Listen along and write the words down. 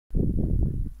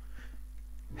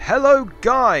Hello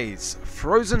guys,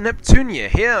 Frozen Neptunia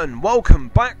here and welcome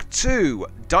back to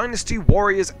Dynasty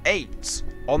Warriors 8.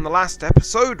 On the last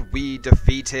episode we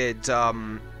defeated,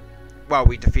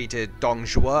 we defeated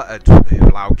Dongjua at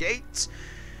Hulao Gate.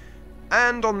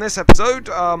 And on this episode,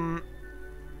 we're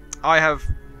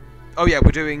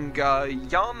doing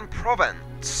Yan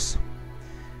Province.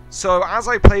 So as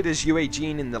I played as Yue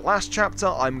Jin in the last chapter,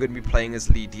 I'm going to be playing as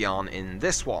Li Dian in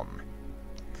this one.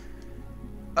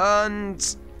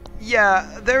 And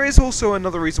yeah, there is also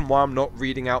another reason why I'm not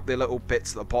reading out the little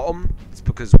bits at the bottom. It's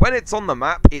because when it's on the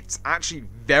map, it's actually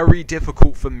very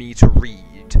difficult for me to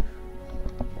read.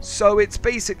 So it's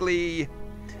basically,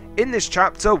 in this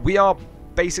chapter, we are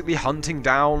basically hunting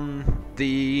down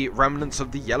the remnants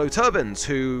of the Yellow Turbans,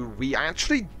 who we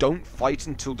actually don't fight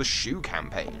until the Shu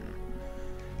campaign.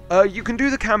 You can do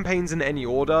the campaigns in any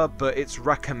order, but it's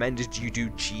recommended you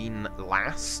do Jin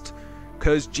last,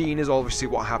 because Jin is obviously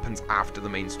what happens after the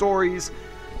main stories,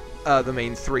 the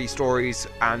main three stories,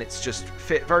 and it's just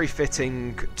very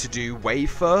fitting to do Wei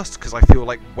first, because I feel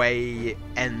like Wei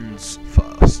ends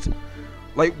first.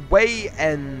 Like, Wei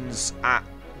ends at,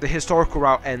 the historical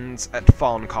route ends at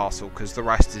Farn Castle, because the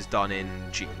rest is done in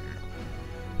Jin.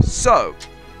 So,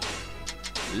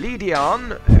 Li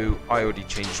Dian, who I already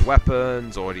changed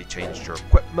weapons, already changed your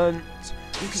equipment,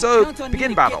 so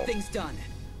begin battle.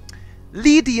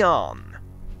 Li Dian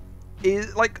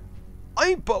is like,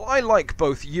 I like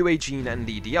both Yue Jin and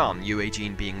Li Dian, Yue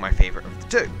Jin being my favourite of the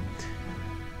two.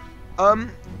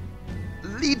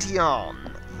 Li Dian,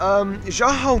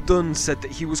 Zhao Haodun said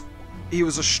that he was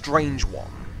a strange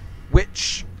one,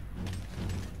 which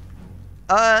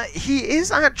he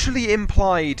is actually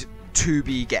implied to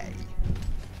be gay,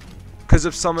 because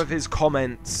of some of his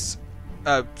comments,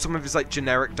 some of his like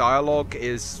generic dialogue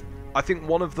is, I think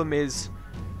one of them is,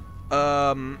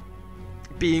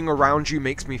 being around you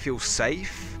makes me feel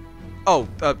safe. Oh,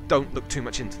 don't look too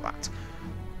much into that.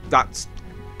 That's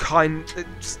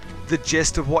it's the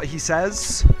gist of what he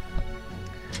says.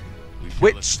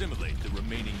 Which,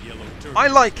 I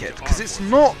like it, because it's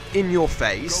not in your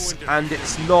face, and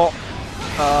it's not,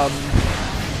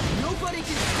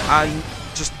 and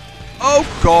just, oh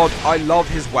god, I love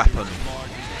his weapon.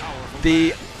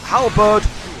 The halberd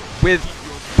with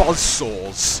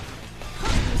buzzsaws.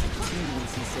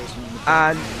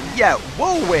 And yeah,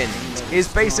 Whirlwind is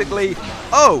basically,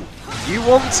 oh, you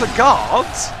want to guard?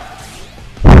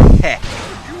 Heh.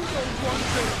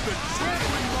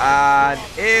 And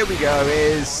here we go,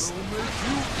 where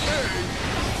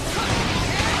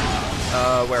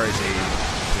is he?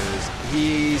 Because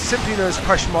he simply knows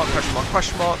question mark,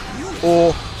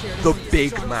 or the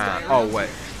big man. Oh,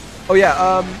 wait. Oh,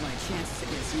 yeah,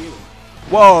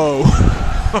 whoa.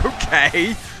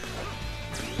 Okay.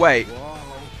 Wait.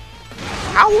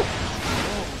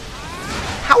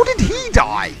 How did he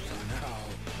die?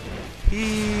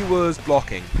 He was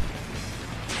blocking.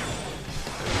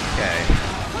 Okay.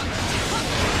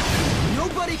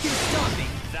 Nobody can stop me.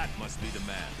 That must be the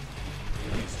man.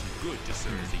 He's too good to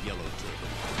serve as a Yellow Turban.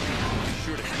 Be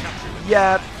sure to capture him.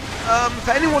 Yeah.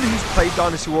 For anyone who's played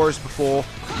Dynasty Warriors before,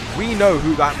 we know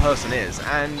who that person is,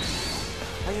 and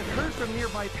I have heard from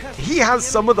nearby peasants. He has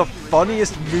some of the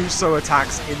funniest Muso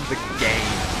attacks in the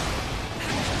game.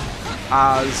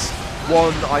 As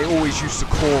one I always used to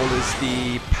call as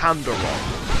the Panda Rock.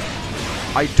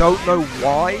 I don't know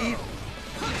why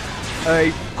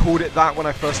I called it that when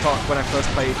I first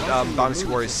played Dynasty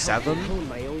Warriors 7.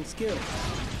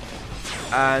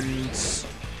 And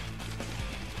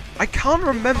I can't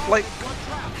remember, like,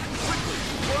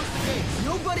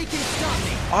 Nobody can stop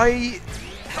me.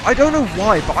 I don't know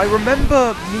why, but I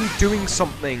remember me doing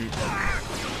something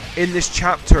in this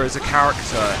chapter as a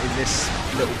character in this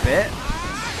little bit.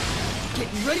 Get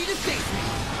ready to face me.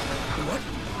 What?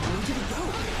 Where did he go?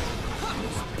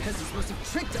 Those peasants must have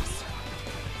tricked us.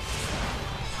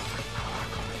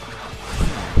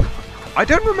 I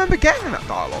don't remember getting that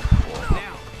dialogue before.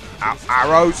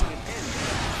 Arrows.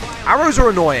 Arrows are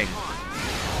annoying.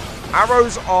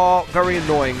 Arrows are very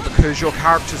annoying because your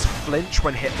characters flinch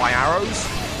when hit by arrows.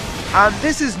 And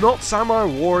this is not Samurai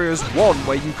Warriors 1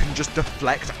 where you can just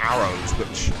deflect arrows,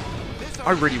 which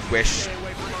I really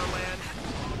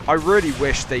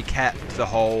wish they kept the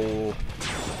whole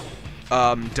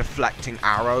deflecting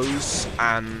arrows.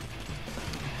 And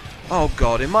oh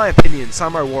god, in my opinion,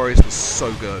 Samurai Warriors was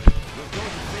so good.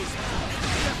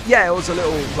 Yeah, it was a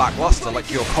little lackluster, like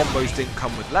your combos didn't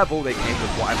come with level, they came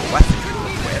with whatever weapon you were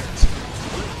equipped.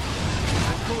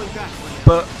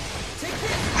 But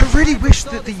I really wish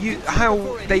that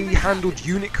how they handled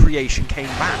unit creation came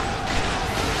back.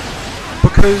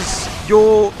 Because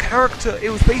your character, it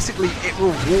was basically, it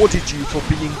rewarded you for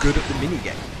being good at the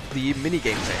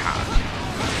minigames they had.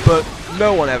 But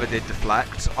no one ever did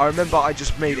deflect. I remember I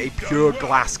just made a pure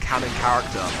glass cannon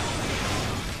character.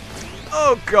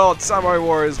 Oh god, Samurai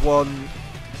Warriors 1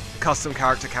 custom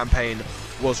character campaign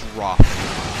was rough.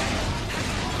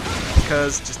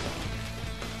 Because just...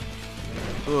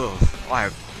 ugh, I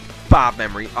have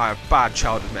bad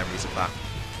childhood memories of that.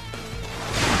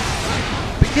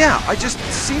 But yeah, I just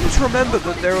seem to remember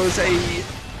that there was a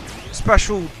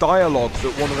special dialogue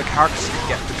that one of the characters could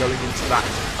get for going into that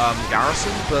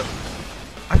garrison, but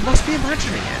I must be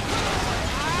imagining it.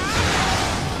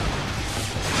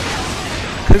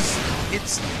 Because it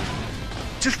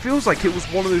just feels like it was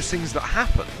one of those things that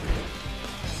happened.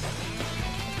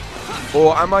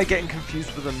 Or am I getting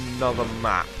confused with another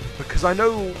map? Because I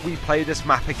know we play this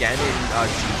map again in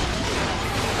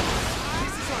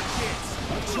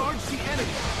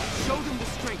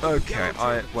okay,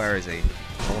 where is he?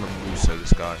 I want to Muso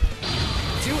this guy.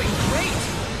 Doing great!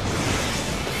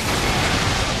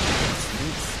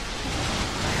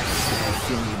 I have a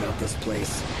feeling about this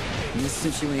place. And this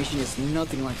situation is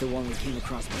nothing like the one we came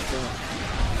across before.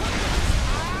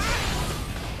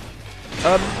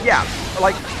 Yeah,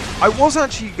 like, I was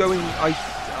actually going,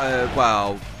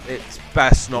 well, it's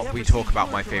best not we talk about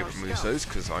my favourite Musos,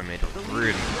 because I made a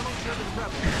really...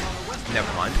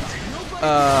 never mind.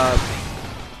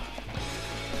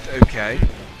 Okay.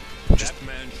 Just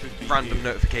random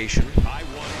notification.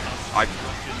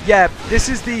 Yeah, this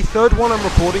is the third one I'm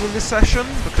recording in this session,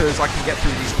 because I can get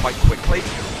through these quite quickly.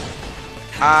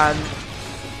 And...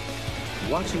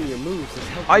 watching your moves has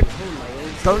helped I me hone my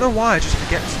own don't know why I just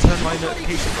forget to turn my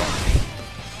notifications on.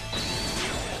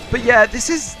 But yeah, this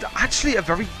is actually a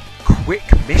very quick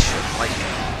mission. Like,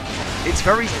 it's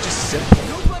very just simple.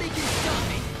 Nobody can stop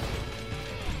me.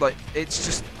 Like, it's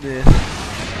just...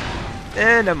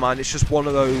 never mind, it's just one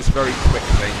of those very quick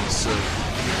things. So.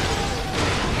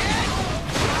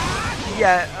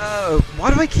 Yeah,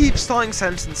 why do I keep starting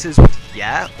sentences with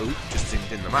yeah? Oh, just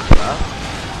zoomed in the map there.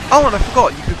 Oh, and I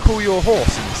forgot, you could call your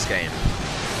horse in this game.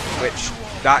 Which,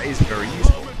 that is very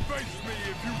useful.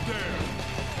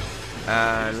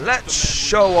 And let's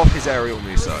show off his aerial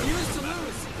Muso. He is a leader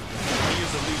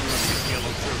of the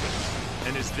Yellow Turbans,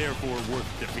 and is therefore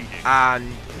worth defeating.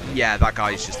 And yeah, that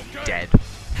guy is just dead.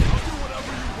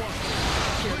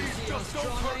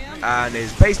 And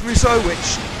his base Muso,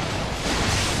 which...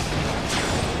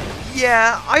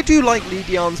 yeah, I do like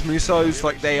Lydian's Musos.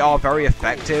 Like, they are very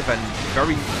effective and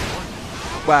very...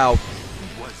 well...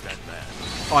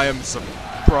 I am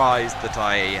surprised that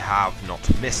I have not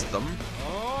missed them.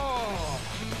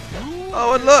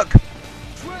 Oh, and look!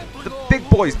 The big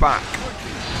boy's back.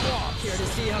 Here to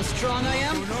see how strong I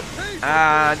am?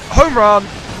 And home run!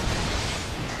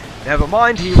 Never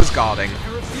mind, he was guarding.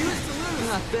 I refuse to lose.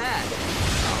 Not bad.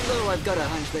 Although I've got a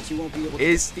hunch that you won't be able to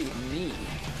defeat me.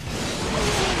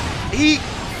 He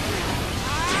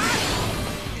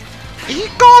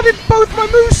guarded both my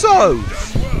Musos!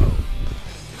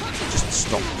 Just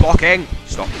stop blocking.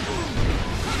 Stop.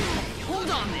 Hold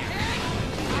on there.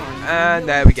 And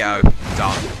there we go.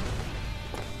 Done.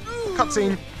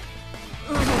 Cutscene.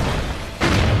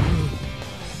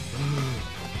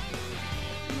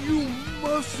 You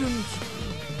mustn't.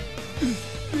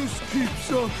 If this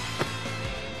keeps up,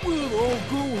 we'll all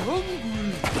go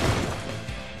hungry.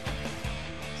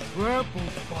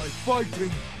 Trampled by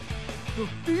fighting, the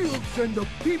fields and the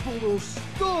people will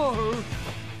starve.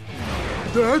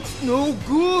 That's no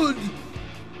good.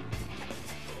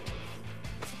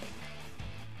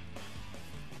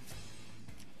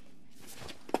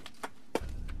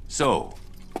 So,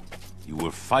 you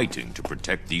were fighting to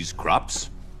protect these crops?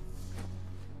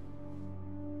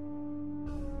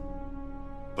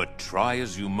 But try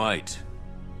as you might,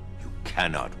 you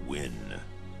cannot win.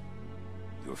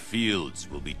 Your fields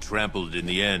will be trampled in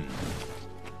the end,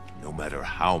 no matter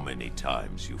how many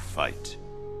times you fight.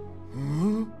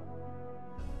 Huh?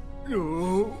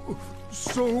 No.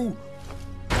 So,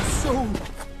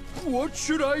 what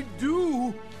should I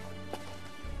do?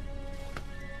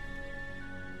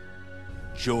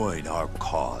 Join our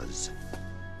cause.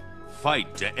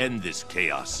 Fight to end this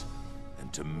chaos,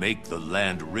 and to make the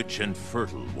land rich and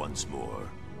fertile once more.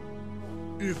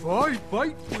 If I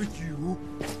fight with you,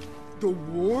 the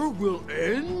war will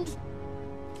end?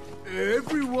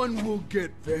 Everyone will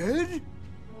get fed?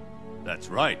 That's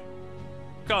right.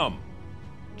 Come,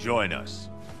 join us.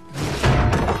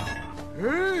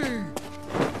 Hey!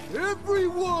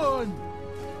 Everyone!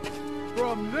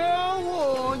 From now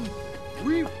on,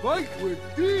 we fight with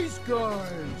these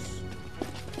guys!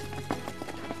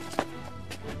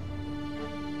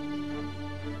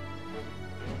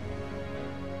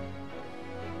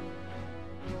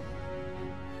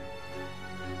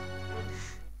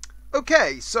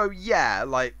 Okay, so yeah,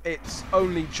 like, it's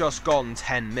only just gone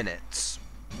 10 minutes,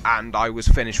 and I was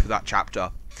finished with that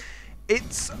chapter.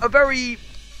 It's a very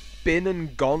been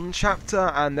and gone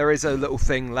chapter, and there is a little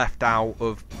thing left out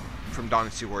of from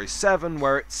Dynasty Warriors 7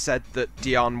 where it's said that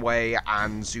Dian Wei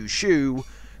and Zhu Shu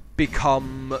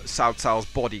become Cao Cao's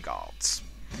bodyguards,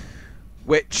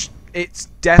 which it's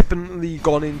definitely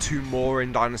gone into more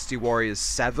in Dynasty Warriors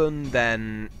 7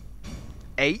 than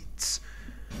 8.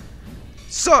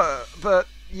 So, but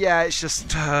yeah, it's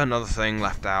just another thing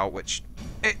left out, which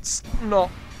it's not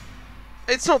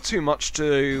too much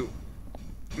to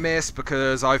miss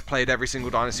because I've played every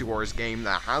single Dynasty Warriors game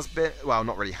that has been, well,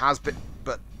 not really has been,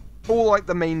 but all like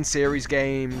the main series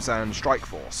games and Strike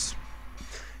Force.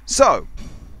 So,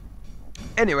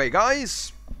 anyway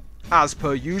guys, as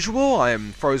per usual, I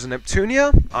am Frozen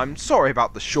Neptunia. I'm sorry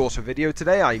about the shorter video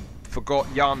today, I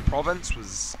forgot Yarn Province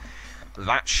was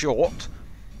that short.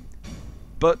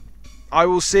 But I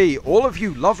will see all of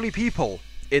you lovely people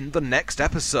in the next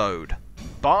episode.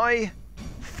 Bye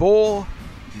for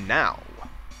now.